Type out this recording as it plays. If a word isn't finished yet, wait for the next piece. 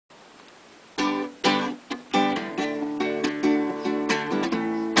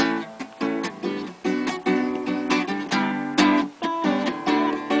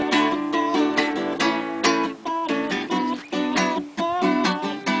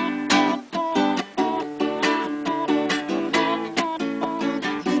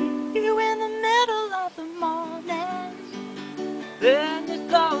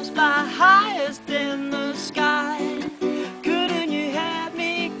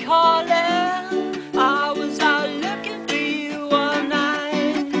calling. I was out looking for you all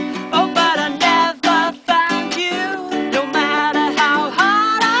night. Oh, but I never found you, no matter how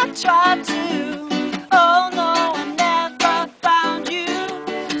hard I tried to. Oh no, I never found you.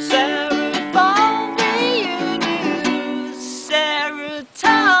 Sarah, if only you knew. Serotonin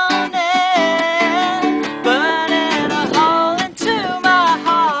burning a hole into my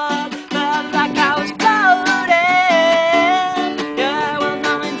heart. Felt like I was floating. Yeah, well,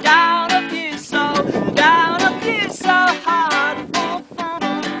 now I'm down on you so hard.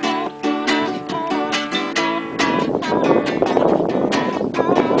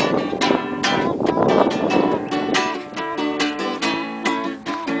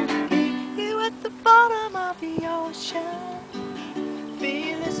 You at the bottom of the ocean,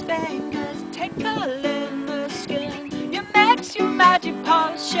 feel his fingers tickling the skin. You mix your magic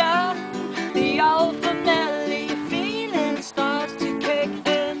potion, the old familiar feeling starts to kick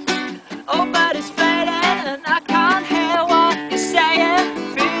in. Oh, but it's fading and I can't hear what you're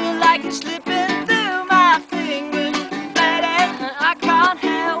saying. Feel like it's slipping through my fingers. Fading and I can't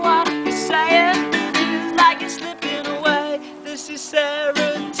hear what you're saying. Feels like it's slipping away. This is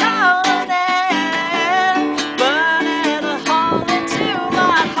serotonin burning a hole into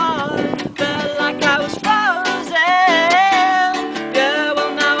my heart. Felt like I was frozen. Yeah,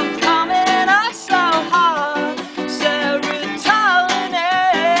 well, now I'm coming up so hard. Serotonin,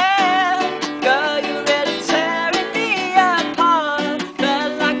 girl, you're really tearing me apart.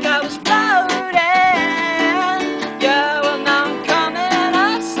 Felt like I was floating. Yeah, well, now I'm coming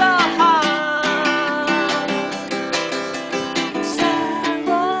up so hard.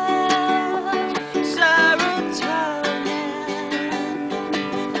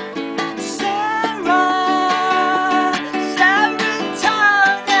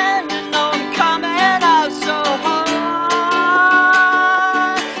 Serotonin, you know I'm coming out so hard.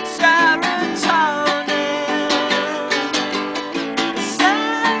 Serotonin,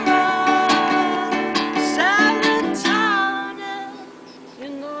 serotonin, you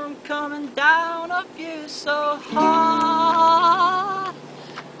know I'm coming down off you so hard.